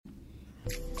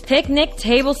Picnic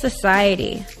Table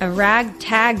Society, a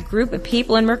ragtag group of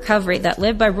people in recovery that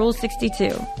live by Rule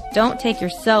 62. Don't take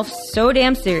yourself so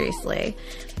damn seriously.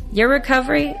 Your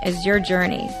recovery is your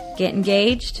journey. Get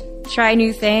engaged, try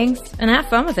new things, and have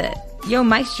fun with it. Yo,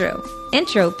 Maestro.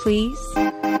 Intro, please.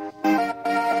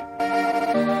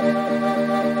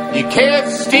 You can't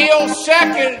steal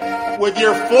second with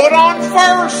your foot on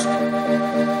first.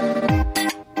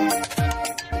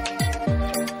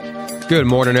 Good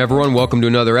morning, everyone. Welcome to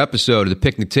another episode of the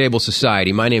Picnic Table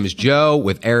Society. My name is Joe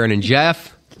with Aaron and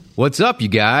Jeff. What's up, you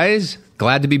guys?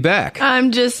 Glad to be back.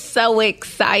 I'm just so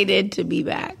excited to be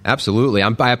back. Absolutely.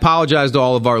 I apologize to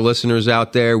all of our listeners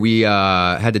out there. We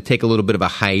had to take a little bit of a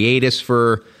hiatus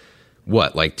for,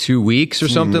 like 2 weeks or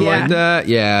something like that?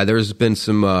 Yeah, there's been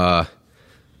some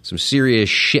serious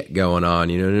shit going on,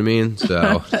 you know what I mean?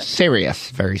 So serious,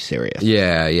 very serious.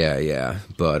 Yeah.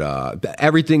 But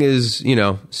everything is,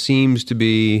 seems to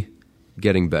be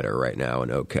getting better right now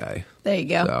and okay. There you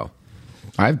go. So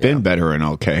I've been better and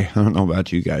okay. I don't know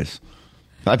about you guys.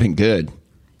 I've been good.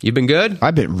 You've been good?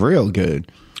 I've been real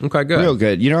good. Okay, good. Real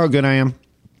good. You know how good I am?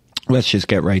 Let's just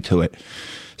get right to it.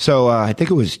 So I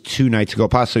think it was 2 nights ago,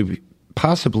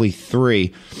 possibly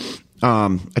 3.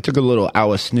 I took a little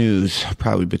hour snooze,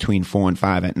 probably between 4 and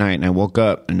 5 at night, and I woke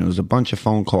up, and there was a bunch of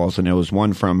phone calls, and there was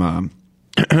one from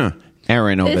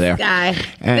Aaron over there.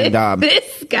 And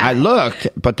this guy. I looked,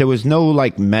 but there was no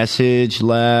message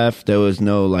left. There was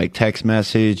no text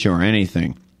message or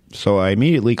anything. So I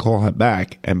immediately call her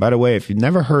back. And by the way, if you've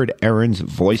never heard Erin's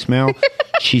voicemail,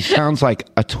 she sounds like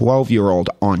a 12-year-old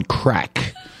on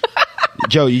crack.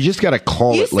 Joe, you just got to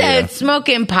call it later. You said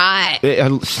smoking pot.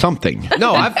 Something.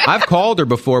 No, I've called her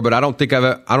before, but I don't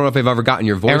know if I've ever gotten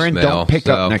your voicemail. Aaron, don't pick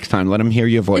up next time. Let him hear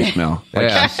your voicemail.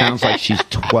 Yeah. She sounds like she's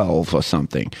 12 or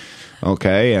something.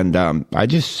 Okay, and I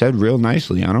just said real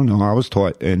nicely. I don't know. I was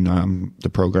taught in the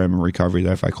program in recovery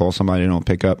that if I call somebody and don't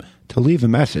pick up, to leave a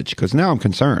message, because now I'm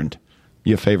concerned.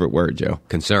 Your favorite word, Joe.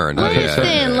 Concerned.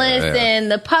 Listen.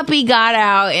 The puppy got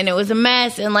out, and it was a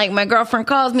mess. And my girlfriend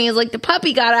calls me, is like, the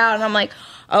puppy got out, and I'm like,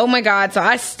 oh my God. So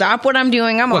I stop what I'm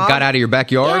doing. Got out of your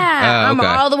backyard? Yeah, okay.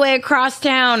 I'm all the way across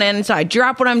town, and so I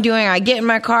drop what I'm doing. I get in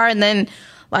my car, and then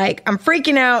I'm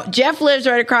freaking out. Jeff lives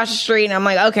right across the street, and I'm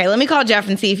like, okay, let me call Jeff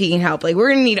and see if he can help. We're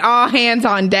going to need all hands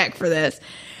on deck for this.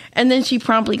 And then she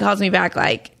promptly calls me back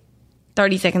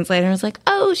 30 seconds later, and was like,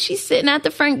 oh, she's sitting at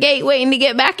the front gate waiting to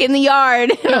get back in the yard.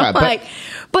 And I'm like,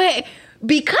 but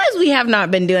because we have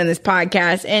not been doing this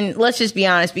podcast, and let's just be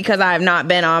honest, because I have not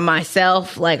been on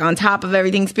myself, on top of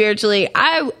everything spiritually,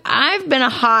 I've been a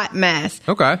hot mess.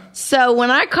 Okay. So when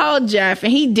I called Jeff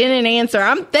and he didn't answer,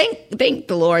 I'm thank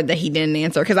the Lord that he didn't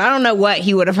answer, because I don't know what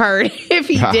he would have heard if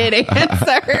he did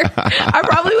answer. I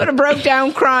probably would have broke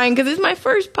down crying, because it's my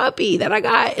first puppy that I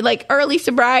got early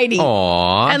sobriety.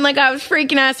 Aww. And I was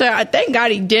freaking out. So I thank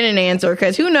God he didn't answer,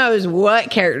 because who knows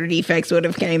what character defects would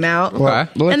have came out. Okay.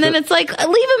 And then it's leave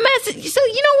a message. So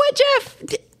you know what,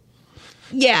 Jeff?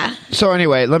 Yeah. So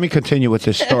anyway, let me continue with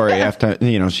this story after,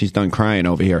 she's done crying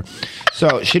over here.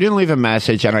 So she didn't leave a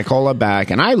message, and I call her back,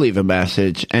 and I leave a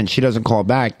message, and she doesn't call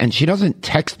back, and she doesn't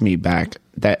text me back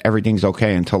that everything's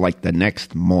okay until the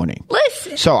next morning.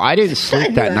 Listen. So I didn't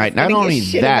sleep that night. Not only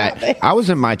that, I was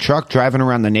in my truck driving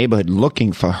around the neighborhood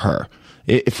looking for her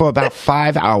for about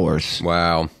 5 hours.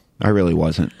 Wow. I really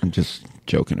wasn't. I'm just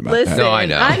joking about Listen, that. No, I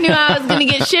know. I knew I was going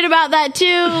to get shit about that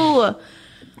too.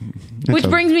 Which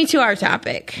brings me to our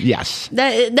topic. Yes.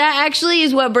 That actually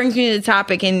is what brings me to the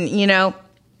topic. And, I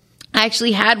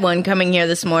actually had one coming here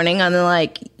this morning on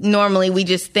the, normally we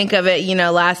just think of it,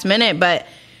 last minute. But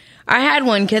I had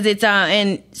one because it's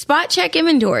in spot check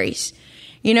inventories,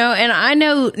 and I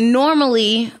know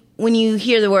normally when you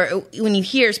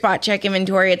hear spot check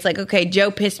inventory, it's okay,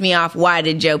 Joe pissed me off. Why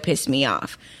did Joe piss me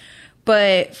off?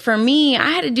 But for me, I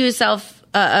had to do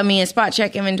a spot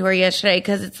check inventory yesterday,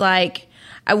 because it's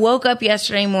I woke up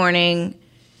yesterday morning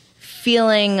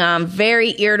feeling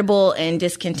very irritable and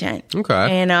discontent.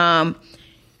 Okay. And, I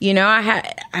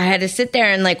had to sit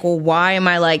there and well, why am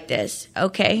I like this?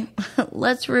 Okay,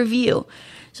 let's review.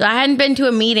 So I hadn't been to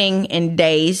a meeting in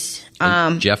days.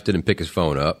 Jeff didn't pick his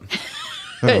phone up.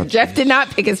 Jeff did not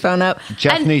pick his phone up.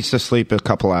 Jeff needs to sleep a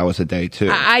couple hours a day,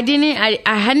 too. I didn't.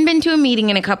 I hadn't been to a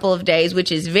meeting in a couple of days,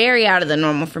 which is very out of the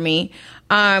normal for me.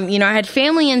 I had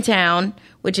family in town,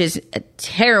 which is a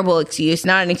terrible excuse,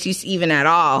 not an excuse even at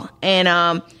all.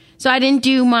 And so I didn't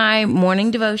do my morning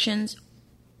devotions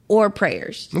or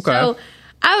prayers. Okay. So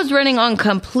I was running on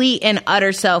complete and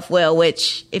utter self-will,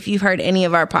 which, if you've heard any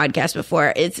of our podcasts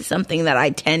before, it's something that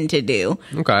I tend to do.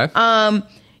 Okay.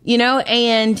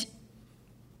 And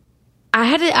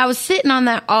I was sitting on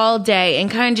that all day and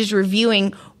kind of just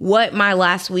reviewing what my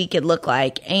last week had looked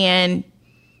like. And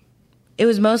it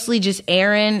was mostly just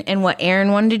Aaron and what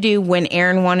Aaron wanted to do when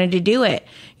Aaron wanted to do it.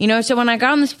 So when I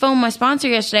got on this phone with my sponsor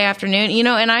yesterday afternoon,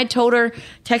 and I told her,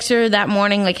 texted her that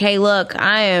morning, like, hey, look,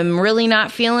 I am really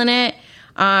not feeling it.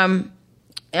 I'm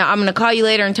going to call you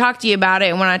later and talk to you about it.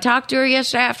 And when I talked to her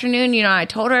yesterday afternoon, I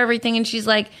told her everything, and she's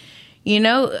like,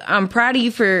 I'm proud of you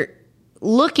for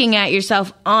looking at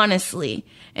yourself honestly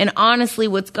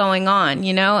what's going on,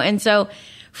 And so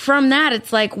from that,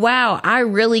 it's like, wow, I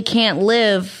really can't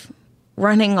live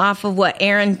running off of what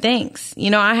Aaron thinks.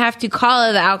 I have to call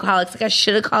other alcoholics. Like I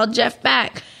should have called Jeff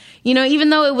back, even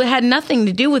though it had nothing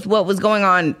to do with what was going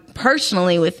on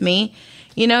personally with me,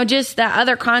 just that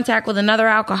other contact with another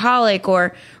alcoholic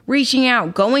or reaching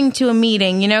out, going to a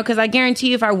meeting, because I guarantee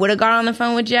you if I would have got on the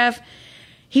phone with Jeff,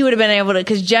 he would have been able to,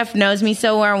 because Jeff knows me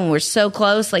so well and we're so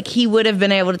close, like he would have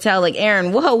been able to tell, like,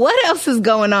 Aaron, whoa, what else is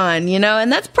going on,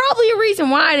 and that's probably a reason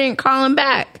why I didn't call him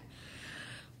back.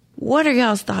 What are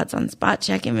y'all's thoughts on spot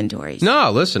check inventories? No,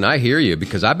 listen, I hear you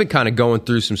because I've been kind of going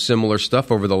through some similar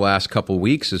stuff over the last couple of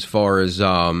weeks as far as,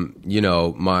 my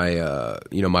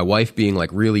wife being like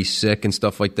really sick and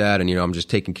stuff like that. And, I'm just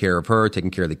taking care of her,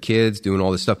 taking care of the kids, doing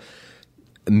all this stuff.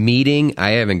 Meeting,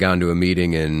 I haven't gone to a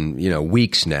meeting in,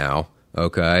 weeks now.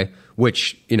 Okay.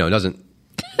 Which, doesn't.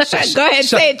 Go ahead,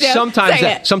 say it, Joe.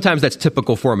 Sometimes that's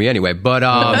typical for me anyway. But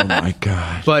oh my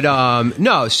god! But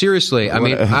no, seriously. I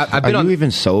mean, I've been. Are you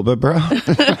even sober, bro?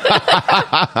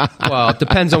 Well, it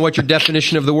depends on what your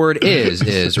definition of the word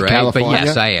is right? California? But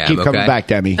yes, I am. Keep coming back,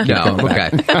 Demi. No,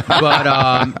 okay.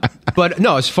 But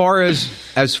no, as far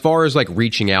as like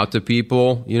reaching out to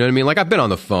people, you know what I mean? Like I've been on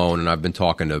the phone and I've been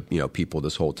talking to people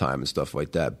this whole time and stuff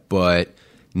like that, but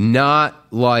not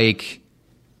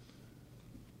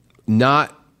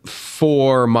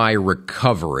for my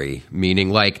recovery,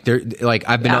 meaning like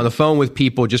I've been on the phone with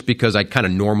people just because I kind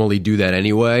of normally do that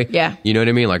anyway. Yeah. You know what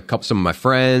I mean? Like some of my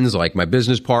friends, like my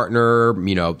business partner,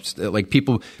 like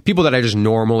people that I just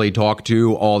normally talk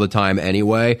to all the time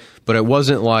anyway. But I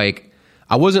wasn't like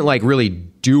really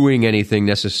doing anything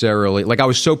necessarily. Like I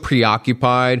was so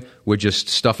preoccupied with just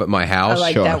stuff at my house. I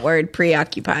like that word,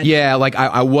 preoccupied. Yeah, like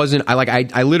I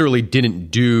literally didn't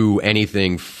do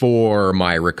anything for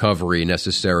my recovery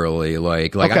necessarily.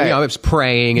 Like okay. I was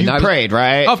praying and you prayed,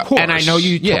 right? Of course. And I know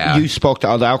you spoke to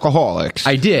other alcoholics.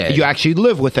 I did. You actually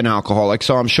live with an alcoholic,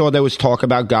 so I'm sure there was talk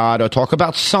about God or talk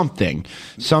about something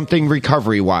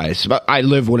recovery wise. But I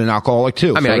live with an alcoholic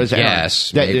too. I mean, so I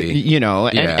guess maybe.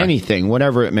 Anything,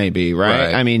 whatever it may be,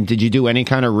 right? I mean, did you do any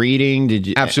kind of reading? Did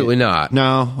you? Absolutely not.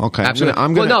 No. Okay. Absolutely.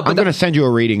 I'm gonna send you a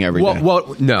reading every day.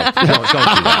 Well, no, don't do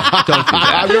that. Don't do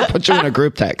that. I'm gonna put you in a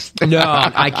group text. No,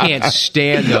 I can't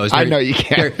stand those. I know you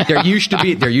can't. There used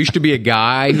to be a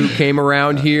guy who came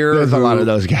around here. There's a lot of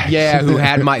those guys. Yeah,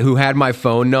 who had my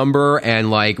phone number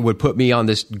and like would put me on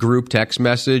this group text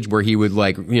message where he would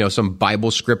like some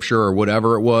Bible scripture or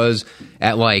whatever it was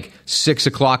at like 6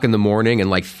 o'clock in the morning and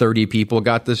like 30 people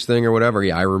got this thing or whatever.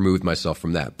 Yeah, I removed myself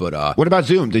from that. But what about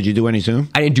Zoom? Did you do any Zoom?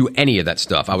 I didn't do any of that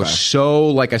stuff. I was so,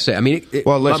 like I said, I mean,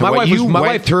 well, listen, my wife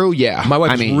went through, yeah. My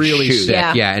wife was really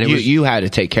sick, yeah. And you had to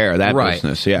take care of that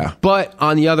business, yeah. But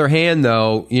on the other hand,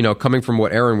 though, coming from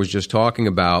what Aaron was just talking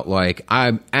about, like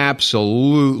I'm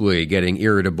absolutely getting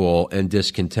irritable and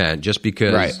discontent just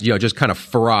because, just kind of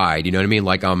fried. You know what I mean?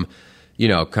 Like I'm,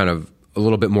 kind of a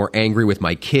little bit more angry with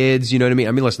my kids. You know what I mean?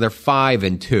 I mean, listen, they're 5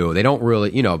 and 2. They don't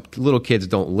really, little kids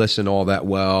don't listen all that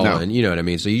well, and you know what I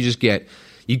mean. So you just get.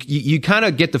 You kind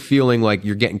of get the feeling like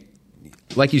you're getting,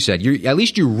 like you said, at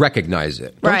least you recognize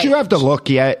it. Don't you have the look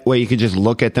yet where you could just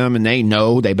look at them and they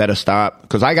know they better stop?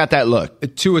 Because I got that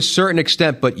look. To a certain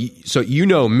extent, but so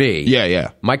me.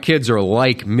 Yeah. My kids are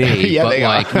like me. Yeah, but they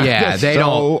like, are. Yeah, they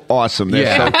don't. Awesome.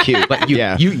 They're so cute. But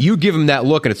you give them that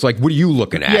look and it's like, what are you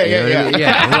looking at?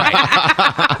 Yeah,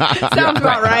 right. Sounds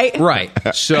about right.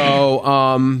 Right.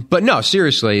 So, but no,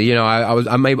 seriously,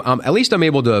 I'm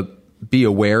able to be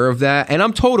aware of that, and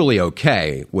I'm totally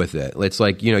okay with it. It's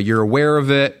like, you're aware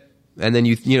of it, and then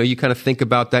you kind of think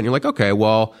about that, and you're like, okay,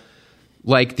 well,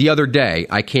 like the other day,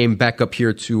 I came back up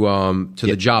here to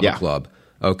the Java Club,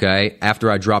 okay, after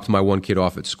I dropped my one kid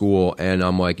off at school, and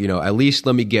I'm like, at least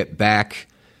let me get back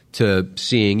to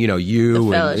seeing,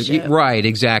 you, and, right,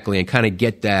 exactly, and kind of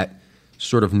get that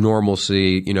sort of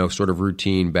normalcy, sort of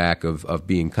routine back of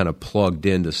being kind of plugged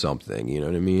into something, you know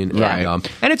what I mean? Right.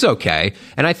 And it's okay.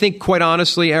 And I think, quite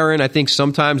honestly, Aaron, I think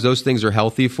sometimes those things are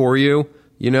healthy for you,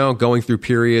 going through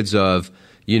periods of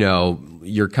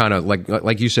you're kind of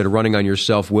like you said, running on your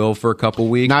self-will for a couple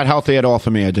weeks. Not healthy at all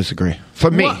for me. I disagree.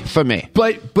 For me.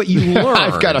 But you learn.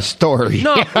 I've got a story.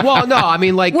 No, I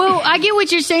mean, like. Well, I get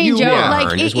what you're saying, you Joe.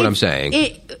 learn is what I'm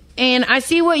saying. And I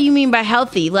see what you mean by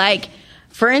healthy. Like,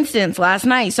 for instance, last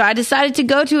night. So I decided to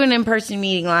go to an in-person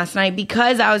meeting last night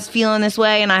because I was feeling this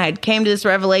way, and I had came to this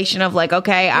revelation of like,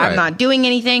 okay, I'm not doing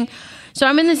anything. So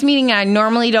I'm in this meeting I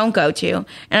normally don't go to, and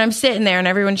I'm sitting there and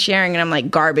everyone's sharing, and I'm like,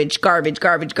 garbage, garbage,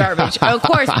 garbage, garbage. Of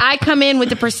course, I come in with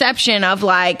the perception of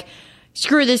like,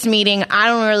 screw this meeting. I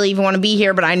don't really even want to be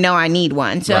here, but I know I need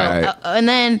one. So, and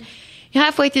then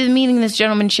halfway through the meeting, this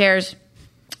gentleman shares,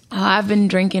 I've been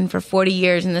drinking for 40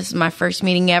 years, and this is my first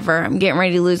meeting ever. I'm getting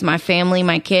ready to lose my family,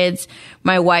 my kids.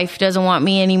 My wife doesn't want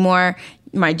me anymore.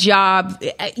 My job,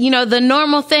 the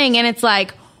normal thing. And it's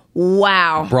like,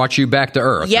 wow. Brought you back to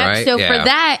earth, right? So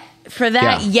for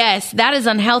that, yes, that is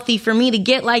unhealthy for me to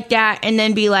get like that and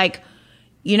then be like,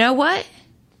 you know what?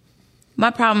 My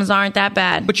problems aren't that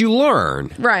bad. But you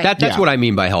learn. Right. That's what I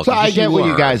mean by healthy. So I get what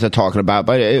you guys are talking about,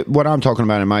 but what I'm talking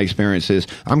about in my experience is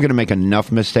I'm going to make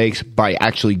enough mistakes by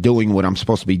actually doing what I'm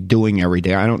supposed to be doing every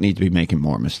day. I don't need to be making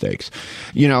more mistakes.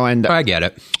 And I get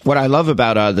it. What I love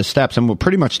about the steps, and we're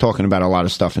pretty much talking about a lot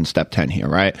of stuff in step 10 here,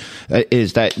 right?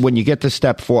 Is that when you get to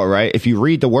step 4, right? If you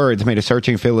read the words, made a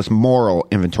searching, fearless, moral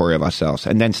inventory of ourselves.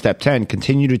 And then step 10,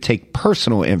 continue to take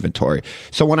personal inventory.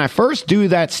 So when I first do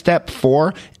that step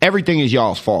 4, everything is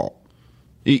y'all's fault.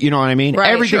 You know what I mean?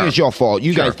 Right, Everything is your fault.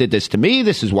 You guys did this to me.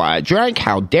 This is why I drank.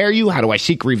 How dare you? How do I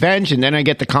seek revenge? And then I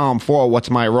get the column 4. What's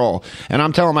my role? And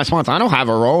I'm telling my sponsor, I don't have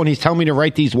a role. And he's telling me to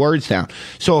write these words down.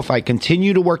 So if I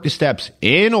continue to work the steps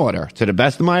in order to the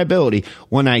best of my ability,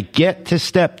 when I get to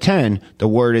step 10, the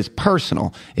word is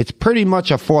personal. It's pretty much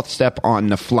a 4th step on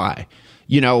the fly.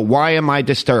 Why am I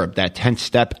disturbed? That 10th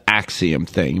step axiom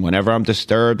thing. Whenever I'm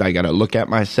disturbed, I got to look at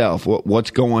myself.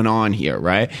 What's going on here,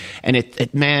 right? And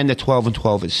the 12 and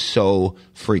 12 is so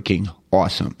freaking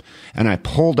awesome. And I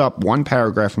pulled up one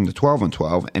paragraph from the 12 and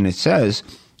 12, and it says,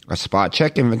 a spot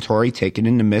check inventory taken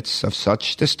in the midst of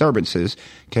such disturbances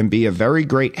can be a very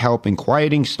great help in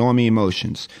quieting stormy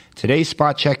emotions. Today's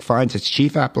spot check finds its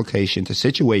chief application to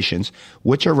situations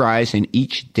which arise in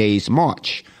each day's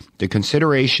march. The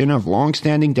consideration of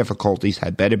long-standing difficulties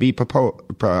had better be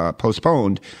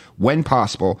postponed, when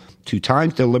possible, to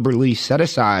times deliberately set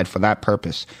aside for that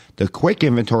purpose. The quick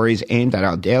inventory is aimed at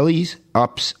our dailies,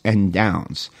 ups and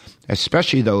downs,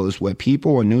 especially those where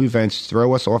people or new events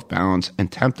throw us off balance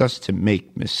and tempt us to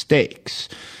make mistakes.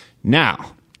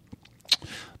 Now,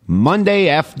 Monday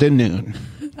afternoon.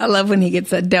 I love when he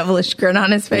gets a devilish grin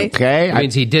on his face. Okay. It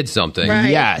means he did something. Right.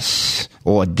 Yes.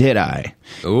 Or did I?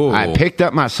 Ooh. I picked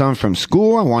up my son from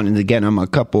school. I wanted to get him a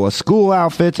couple of school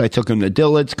outfits. I took him to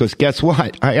Dillard's because guess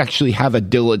what? I actually have a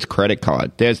Dillard's credit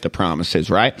card. There's the promises,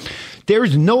 right?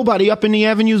 There's nobody up in the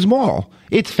Avenues Mall.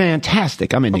 It's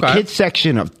fantastic. I'm in the kids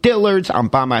section of Dillard's. I'm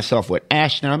by myself with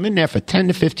Ashton. I'm in there for 10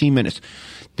 to 15 minutes.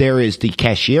 There is the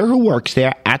cashier who works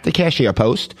there at the cashier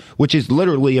post, which is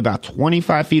literally about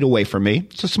 25 feet away from me.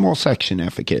 It's a small section there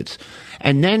for kids.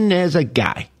 And then there's a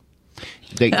guy.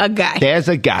 A guy. There's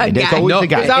a guy. There's always a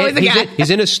guy. There's always a guy.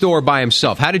 He's in a store by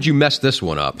himself. How did you mess this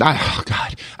one up? Oh,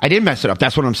 God. I didn't mess it up.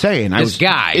 That's what I'm saying. This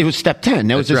guy. It was step 10.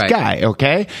 There was this guy,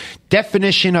 okay?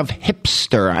 Definition of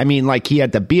hipster. I mean, like, he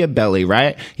had the beer belly,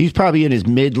 right? He's probably in his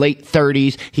late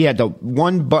 30s. He had the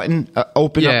one button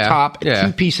open up top,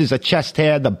 2 pieces of chest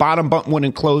hair. The bottom button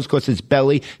wouldn't close because his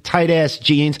belly, tight-ass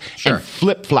jeans, and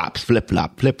flip-flops.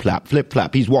 Flip-flop, flip-flop,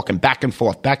 flip-flop. He's walking back and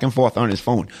forth on his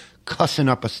phone, cussing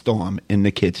up a storm in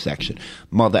the kids section.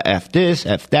 Mother F this,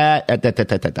 F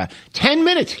that, 10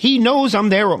 minutes. He knows I'm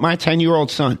there with my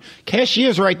 10-year-old son.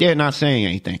 Cashier's right there not saying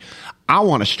anything. I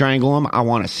want to strangle him. I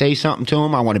want to say something to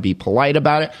him. I want to be polite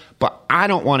about it, but I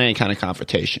don't want any kind of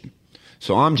confrontation.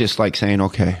 So I'm just like saying,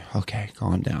 okay,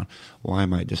 calm down. Why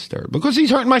am I disturbed? Because he's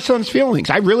hurting my son's feelings.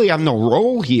 I really have no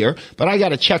role here, but I got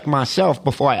to check myself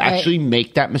before I actually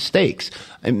make that mistake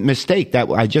that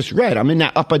I just read. I'm in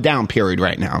that up or down period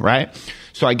right now, right?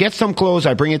 So I get some clothes.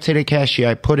 I bring it to the cashier.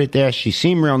 I put it there. She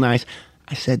seemed real nice.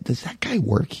 I said, does that guy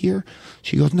work here?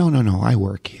 She goes, no, I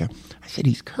work here. I said,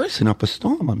 he's cursing up a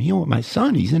storm. I'm here with my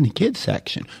son. He's in the kids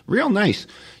section. Real nice.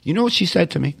 You know what she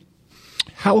said to me?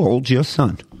 How old's your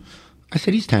son? I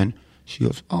said, he's 10. She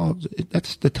goes, oh,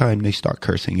 that's the time they start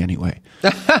cursing anyway.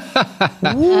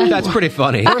 That's pretty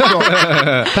funny. Thank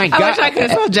God. I wish I could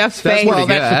have saw Jeff's face. Well,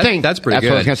 that's the thing. That's pretty good. That's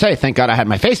what I was going to say. Thank God I had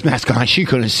my face mask on. She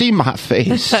couldn't see my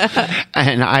face.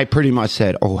 And I pretty much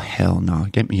said, oh, hell no.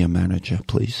 Get me a manager,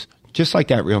 please. Just like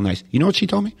that, real nice. You know what she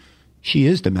told me? She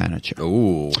is the manager.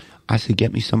 Ooh. I said,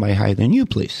 get me somebody higher than you,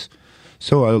 please.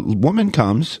 So a woman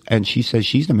comes and she says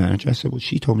she's the manager. I said, well,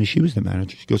 she told me she was the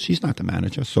manager. She goes, she's not the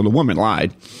manager. So the woman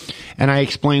lied. And I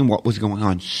explained what was going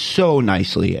on so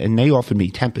nicely. And they offered me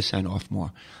 10% off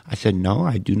more. I said, no,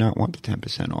 I do not want the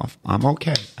 10% off. I'm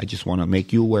okay. I just want to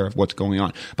make you aware of what's going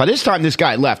on. By this time, this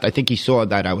guy left. I think he saw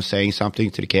that I was saying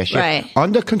something to the cashier. Right.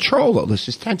 Under control, though. This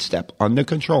is 10th step. Under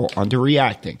control.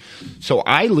 Underreacting. So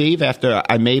I leave after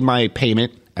I made my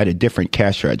payment at a different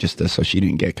cash register so she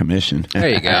didn't get commission. There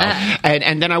you go.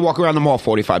 and then I walk around the mall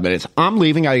 45 minutes. I'm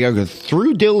leaving. I gotta go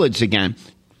through Dillard's again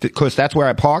because that's where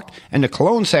I parked. And the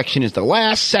cologne section is the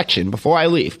last section before I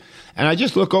leave. And I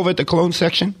just look over at the cologne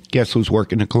section. Guess who's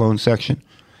working the cologne section?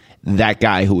 That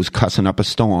guy who was cussing up a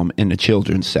storm in the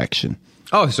children's section.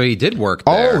 Oh, so he did work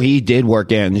there. Oh, he did work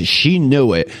there, and she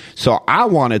knew it. So I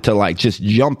wanted to, like, just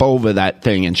jump over that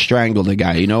thing and strangle the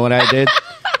guy. You know what I did?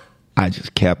 I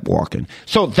just kept walking.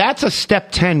 So that's a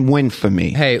step 10 win for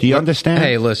me. Hey, do you understand?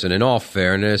 Hey, listen, in all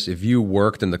fairness, if you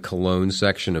worked in the cologne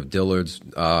section of Dillard's,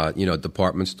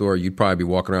 department store, you'd probably be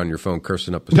walking around on your phone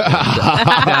cursing up a storm.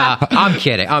 Nah, I'm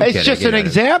kidding. It's just an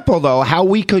example, though, how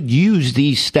we could use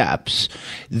these steps.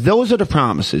 Those are the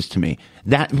promises to me.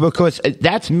 Because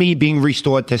that's me being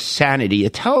restored to sanity.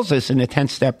 It tells us in the 10th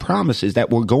step promises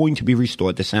that we're going to be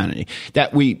restored to sanity.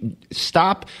 That we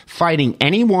stop fighting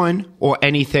anyone or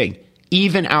anything,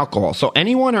 even alcohol. So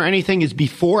anyone or anything is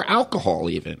before alcohol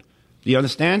even. Do you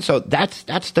understand? So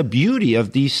that's the beauty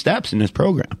of these steps in this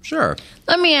program. Sure.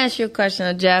 Let me ask you a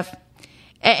question, Jeff.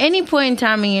 At any point in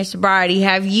time in your sobriety,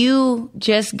 have you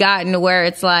just gotten to where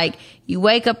it's like you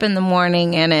wake up in the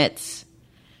morning and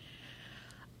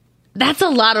that's a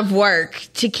lot of work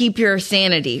to keep your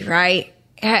sanity, right?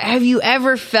 Have you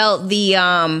ever felt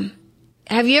a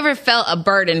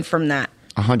burden from that?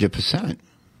 100%.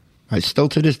 I still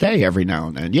to this day, every now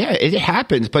and then. Yeah, it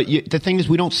happens, but the thing is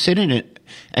we don't sit in it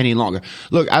any longer.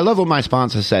 Look, I love what my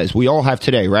sponsor says. We all have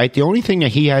today, right? The only thing that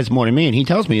he has more than me, and he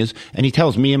tells me and he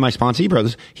tells me and my sponsee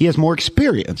brothers, he has more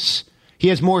experience. He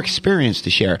has more experience to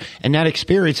share. And that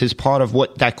experience is part of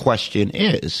what that question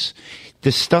is.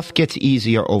 The stuff gets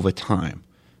easier over time.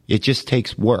 It just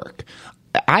takes work.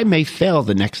 I may fail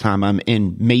the next time I'm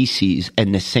in Macy's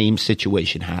and the same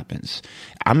situation happens.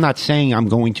 I'm not saying I'm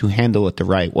going to handle it the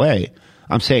right way.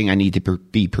 I'm saying I need to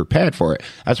be prepared for it.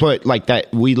 That's what, like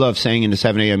that, we love saying in the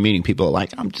 7 a.m. meeting. People are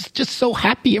like, I'm just so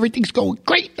happy. Everything's going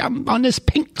great. I'm on this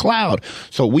pink cloud.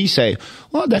 So we say,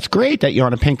 well, that's great that you're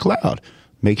on a pink cloud.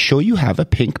 Make sure you have a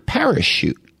pink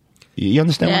parachute. You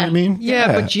understand what I mean?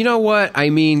 Yeah, but you know what?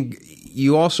 I mean,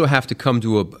 you also have to come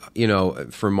to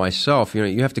for myself,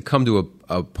 you have to come to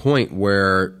a point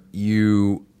where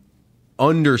you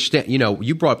understand,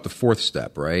 you brought up the 4th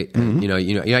step, right? Mm-hmm.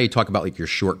 You talk about like your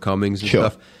shortcomings and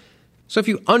stuff. So if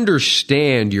you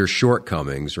understand your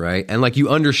shortcomings, right? And like you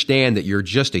understand that you're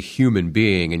just a human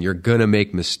being and you're going to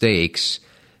make mistakes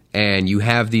and you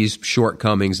have these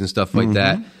shortcomings and stuff like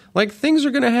that, like things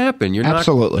are going to happen. You're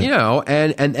absolutely not,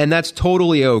 and that's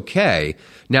totally okay.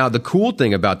 Now, the cool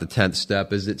thing about the 10th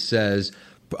step is it says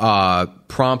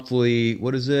promptly,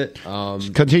 what is it?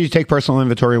 Continue to take personal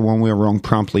inventory when we are wrong,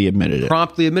 promptly admitted it.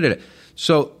 Promptly admitted it.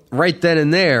 So right then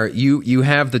and there, you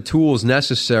have the tools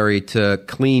necessary to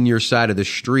clean your side of the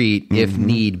street if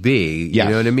need be. Yes.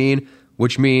 You know what I mean?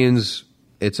 Which means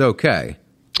it's okay.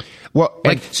 Well,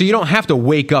 so you don't have to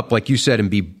wake up, like you said, and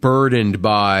be burdened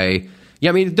by... Yeah,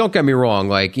 I mean, don't get me wrong.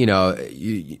 Like,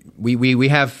 we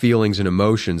have feelings and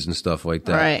emotions and stuff like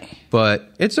that. Right. But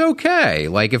it's okay.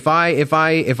 Like, if I'm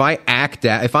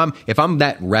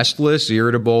that restless,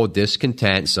 irritable,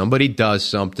 discontent, somebody does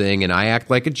something and I act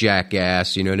like a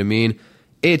jackass, you know what I mean?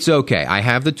 It's okay. I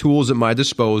have the tools at my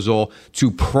disposal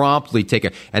to promptly take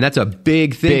care. And that's a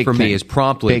big thing for me is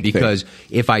promptly, because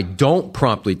if I don't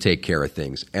promptly take care of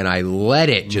things and I let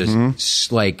it just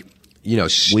stew.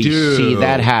 We see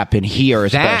that happen here,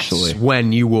 especially. That's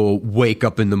when you will wake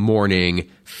up in the morning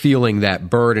feeling that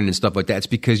burden and stuff like that. It's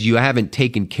because you haven't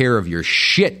taken care of your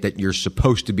shit that you're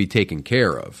supposed to be taking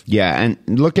care of. Yeah, and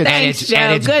look at Thanks,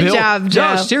 Joe. Good job,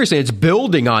 Joe. No, seriously, it's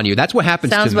building on you. That's what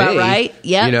happens Sounds to me. about right.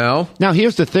 Yeah. Now,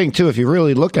 here's the thing, too. If you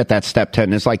really look at that step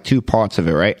 10, there's like 2 parts of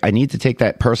it, right? I need to take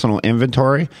that personal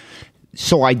inventory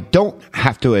so I don't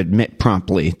have to admit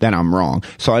promptly that I'm wrong.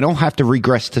 So I don't have to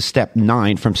regress to step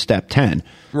 9 from step 10.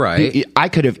 Right. I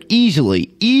could have easily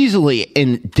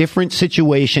in different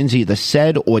situations either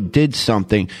said or did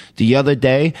something the other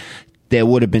day there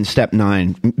would have been step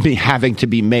 9 having to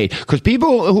be made. Because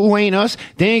people who ain't us,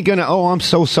 they ain't gonna, oh, I'm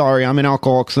so sorry, I'm in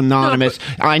Alcoholics Anonymous,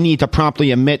 I need to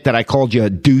promptly admit that I called you a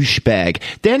douchebag.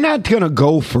 They're not gonna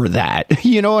go for that.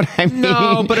 You know what I mean?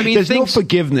 No, but I mean, there's no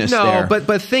forgiveness there. No,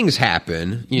 but things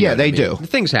happen. You know Yeah, what they I mean? do.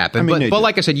 Things happen. I mean, they but do.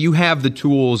 like I said, you have the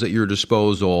tools at your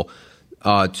disposal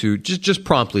to just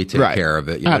promptly take Right. care of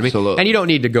it. You know what I mean? Absolutely. And you don't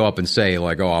need to go up and say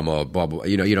like, "Oh, I'm a blah blah."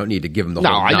 You know, you don't need to give them the No,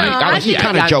 whole. I was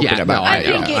kind of joking about I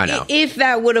that. think I know. if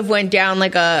that would have went down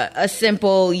like a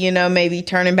simple, you know, maybe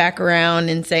turning back around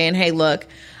and saying, "Hey, look,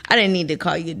 I didn't need to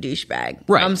call you a douchebag.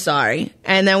 Right. I'm sorry,"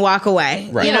 and then walk away.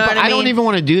 Right. You know Yeah, what but I don't even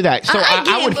want to do that. So I get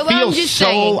I would it, but I'm feel just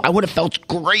saying. I would have felt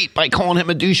great by calling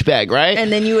him a douchebag, right?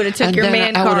 And then you would have took And your then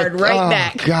man I would've- card right oh,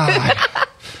 back. God.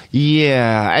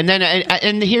 Yeah, and then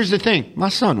and here's the thing: my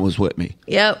son was with me.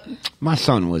 Yep. My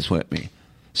son was with me.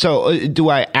 So do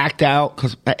I act out?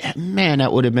 Because man,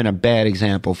 that would have been a bad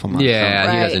example for my Yeah,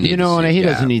 son. he doesn't need You know, to and see, he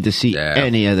doesn't need to see Yeah.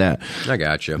 any of that. I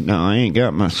got you. No, I ain't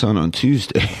got my son on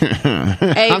Tuesday.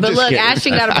 Hey, I'm but just look, kidding.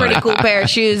 Ashton got a pretty cool pair of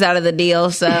shoes out of the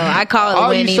deal, so I call it a Oh,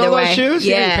 win you either saw way. those shoes?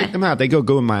 Yeah. You picked them out. They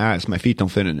go in my eyes. My feet don't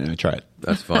fit in there. I tried.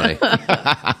 That's funny.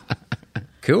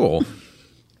 Cool.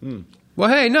 Well,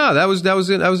 hey, no, that was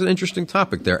an interesting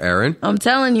topic there, Aaron. I'm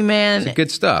telling you, man. Good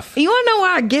stuff. You want to know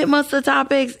why I get most of the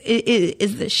topics?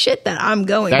 Is the shit that I'm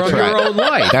going That's From through. right. your own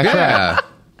life. That's yeah.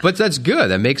 But that's good.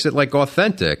 That makes it like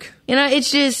authentic. You know,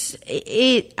 it's just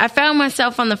I found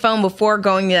myself on the phone before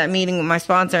going to that meeting with my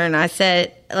sponsor, and I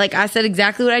said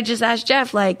exactly what I just asked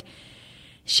Jeff. Like,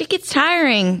 shit gets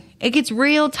tiring. It gets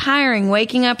real tiring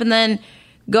waking up and then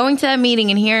going to that meeting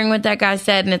and hearing what that guy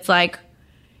said, and it's like,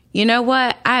 you know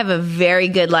what? I have a very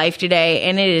good life today,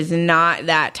 and it is not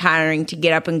that tiring to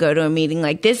get up and go to a meeting.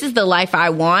 Like, this is the life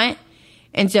I want.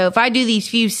 And so if I do these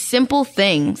few simple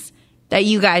things that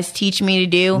you guys teach me to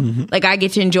do, like, I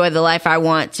get to enjoy the life I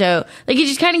want. So, like, it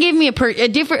just kind of gave me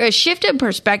a shift in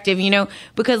perspective, you know,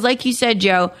 because like you said,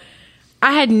 Joe,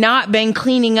 I had not been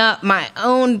cleaning up my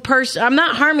own person. I'm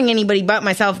not harming anybody but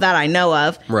myself that I know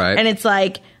of. Right. And it's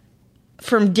like,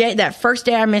 from that first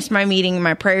day I missed my meeting,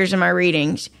 my prayers and my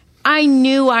readings, I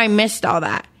knew I missed all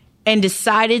that and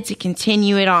decided to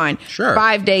continue it on. Sure.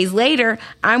 5 days later,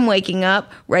 I'm waking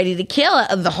up ready to kill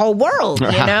the whole world, you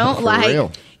know? For like,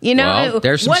 real. you know, Well,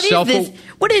 there's some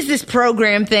what is this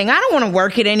program thing? I don't want to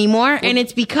work it anymore. And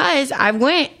it's because I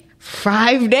went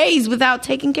 5 days without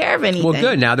taking care of anything. Well,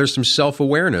 good. Now there's some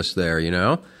self-awareness there, you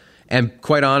know? And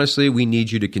quite honestly, we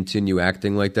need you to continue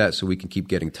acting like that so we can keep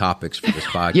getting topics for this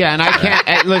podcast. Yeah, and I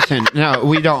can't listen. No,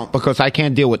 we don't because I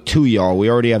can't deal with two y'all. We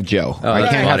already have Joe. I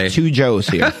that's can't funny. have two Joes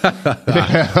here.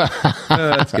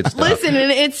 That's good stuff. Listen,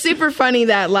 and it's super funny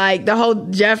that like the whole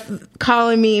Jeff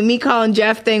calling me calling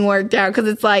Jeff thing worked out because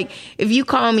it's like if you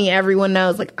call me, everyone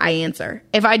knows like I answer.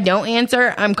 If I don't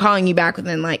answer, I'm calling you back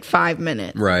within like 5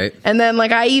 minutes. Right. And then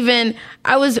like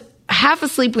I was half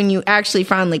asleep when you actually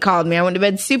finally called me. I went to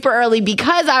bed super early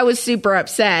because I was super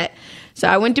upset. So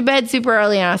I went to bed super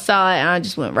early and I saw it and I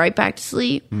just went right back to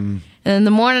sleep. And in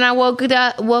the morning I woke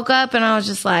up and I was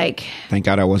just like, Thank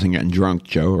God I wasn't getting drunk,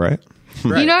 Joe. Right?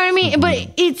 Right. you know what I mean?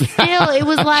 But it's still, it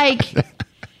was like,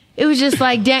 it was just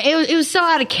like, damn, it was so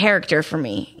out of character for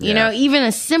me. You Yeah. know, even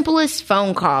a simplest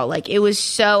phone call, like it was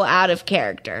so out of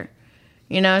character,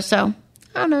 you know? So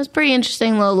I don't know. It's a pretty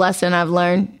interesting little lesson I've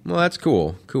learned. Well, that's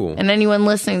cool. Cool. And anyone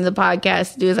listening to the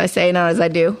podcast, do as I say, not as I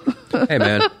do. Hey,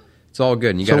 man, it's all good.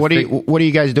 And you So gotta what are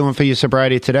you guys doing for your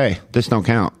sobriety today? This don't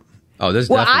count. Oh, this.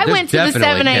 Well, I this went to the definitely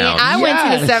 7 a.m. counts. I went to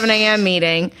the Yes. 7 a.m.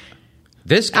 meeting.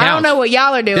 This counts. I don't know what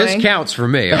y'all are doing. This counts for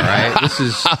me. All right. This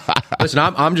is. Listen,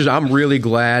 I'm really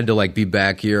glad to like be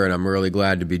back here, and I'm really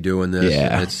glad to be doing this.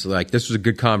 Yeah. And it's like this was a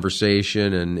good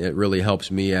conversation, and it really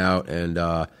helps me out, and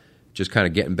just kind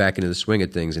of getting back into the swing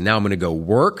of things. And now I'm going to go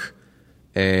work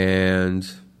and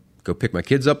go pick my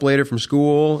kids up later from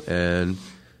school, and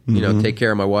you know take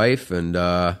care of my wife, and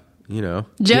you know.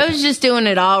 Joe's just doing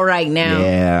it all right now.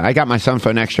 Yeah, I got my son for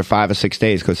an extra 5 or 6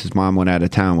 days because his mom went out of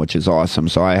town, which is awesome.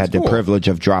 So I had the cool. privilege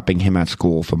of dropping him at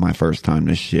school for my first time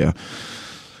this year.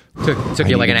 Took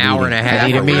you like an hour and a half. I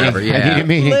need a or meeting. whatever. Yeah. I need a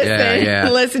meeting.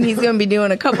 Listen, listen, he's going to be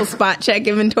doing a couple spot check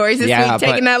inventories this week,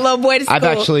 taking but that little boy to school. I've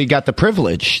actually got the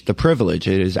privilege. The privilege.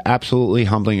 It is absolutely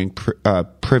humbling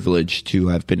and privilege to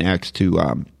have been asked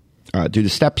to do the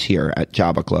steps here at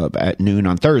Java Club at noon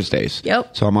on Thursdays.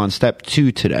 Yep. So I'm on step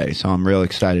 2 today. So I'm real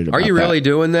excited about Are you that. really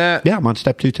doing that? Yeah, I'm on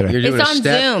step 2 today. You're doing It's a on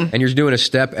step, Zoom. and you're doing a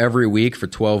step every week for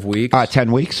 12 weeks.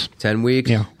 10 weeks. 10 weeks.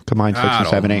 Yeah. Combined 6 and God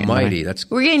 7, 8, and 9. almighty. That's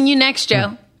We're getting you next,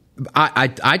 Joe.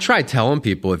 I try telling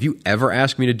people, if you ever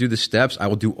ask me to do the steps, I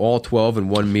will do all 12 in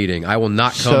one meeting. I will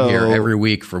not come here every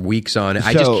week for weeks on it.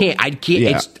 I just can't.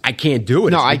 I can't do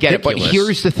it. No, it's I get it. But ridiculous.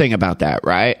 here's the thing about that,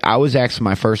 right? I was asked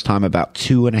my first time about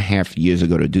 2.5 years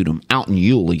ago to do them out in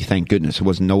Yulee. Thank goodness it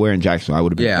was nowhere in Jacksonville. I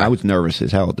would have been. Yeah. I was nervous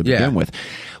as hell to begin with.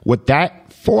 What that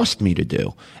forced me to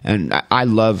do, and I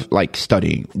love like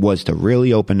studying, was to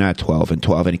really open that 12 and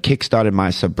 12, and it kickstarted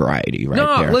my sobriety right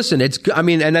there. No, listen, it's I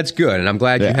mean, and that's good, and I'm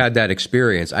glad you had that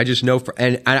experience. I just know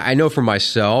I know for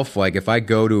myself, like if I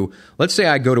go to, let's say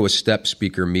I go to a step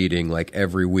speaker meeting like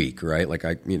every week, right? Like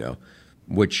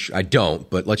which I don't,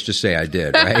 but let's just say I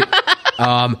did, right?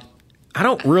 I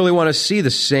don't really want to see the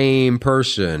same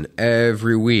person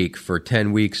every week for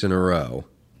 10 weeks in a row.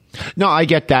 No, I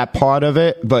get that part of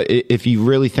it, but if you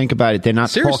really think about it, they're not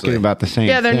talking about the same thing.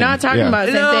 Yeah, they're not talking about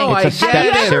the same thing. It's a Have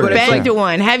you step ever service. been to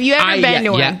one? Have you ever been to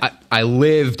one? Yeah, I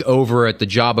lived over at the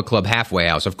Jabba Club halfway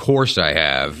house. Of course I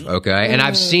have, okay? And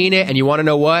I've seen it, and you want to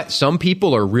know what? Some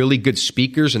people are really good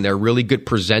speakers, and they're really good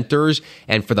presenters,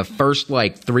 and for the first,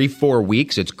 3-4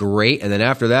 weeks, it's great, and then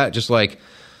after that, just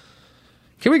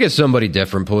can we get somebody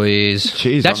different, please?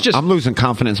 Jeez, I'm losing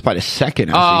confidence by the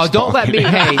second. Oh, don't let me.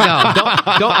 Hey,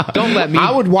 no, don't let me. I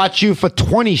would watch you for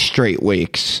 20 straight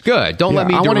weeks. Good. Don't let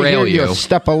me I derail hear you. Your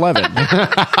step 11.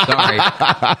 Sorry.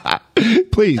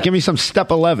 Please give me some step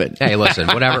 11. Hey, listen,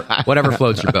 whatever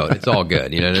floats your boat. It's all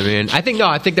good. You know what I mean? I think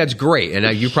that's great,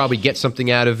 and you probably get something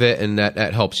out of it, and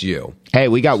that helps you. Hey,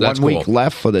 we got 1 week cool.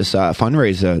 left for this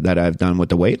fundraiser that I've done with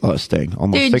the weight loss thing.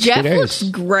 Almost Dude, 60 Jeff days. looks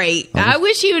great. I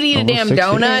wish he would eat a almost damn 60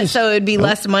 donut days. so it'd be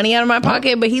less money out of my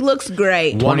pocket, but he looks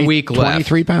great. 1 week left.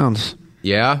 23 pounds.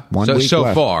 Yeah? 1 so week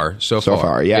left. So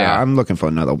far. Yeah, I'm looking for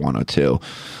another 1 or 2.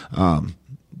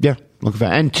 Yeah, looking for.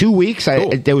 And 2 weeks, Cool.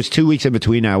 there was 2 weeks in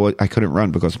between. I couldn't run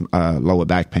because lower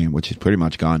back pain, which is pretty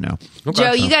much gone now. Okay.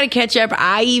 Joe, you got to catch up.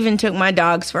 I even took my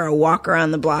dogs for a walk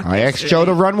around the block. I asked yesterday. Joe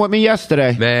to run with me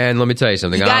yesterday. Man, let me tell you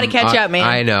something. You gotta catch up, man.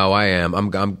 I know, I am.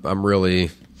 I'm really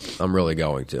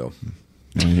going to.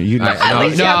 You know, At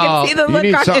least y'all can see the you look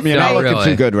need on something. his You're not face. looking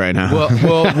too good right now.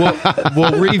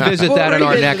 We'll revisit We'll that in our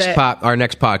revisit next it. our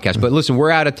next podcast. But listen,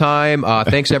 we're out of time.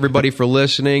 Thanks everybody for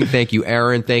listening. Thank you,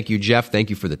 Aaron. Thank you, Jeff. Thank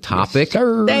you for the topic.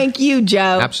 Sir. Thank you,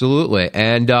 Joe. Absolutely.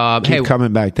 And Keep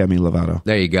coming back, Demi Lovato.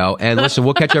 there you go. And listen,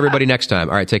 we'll catch everybody next time.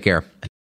 All right, take care.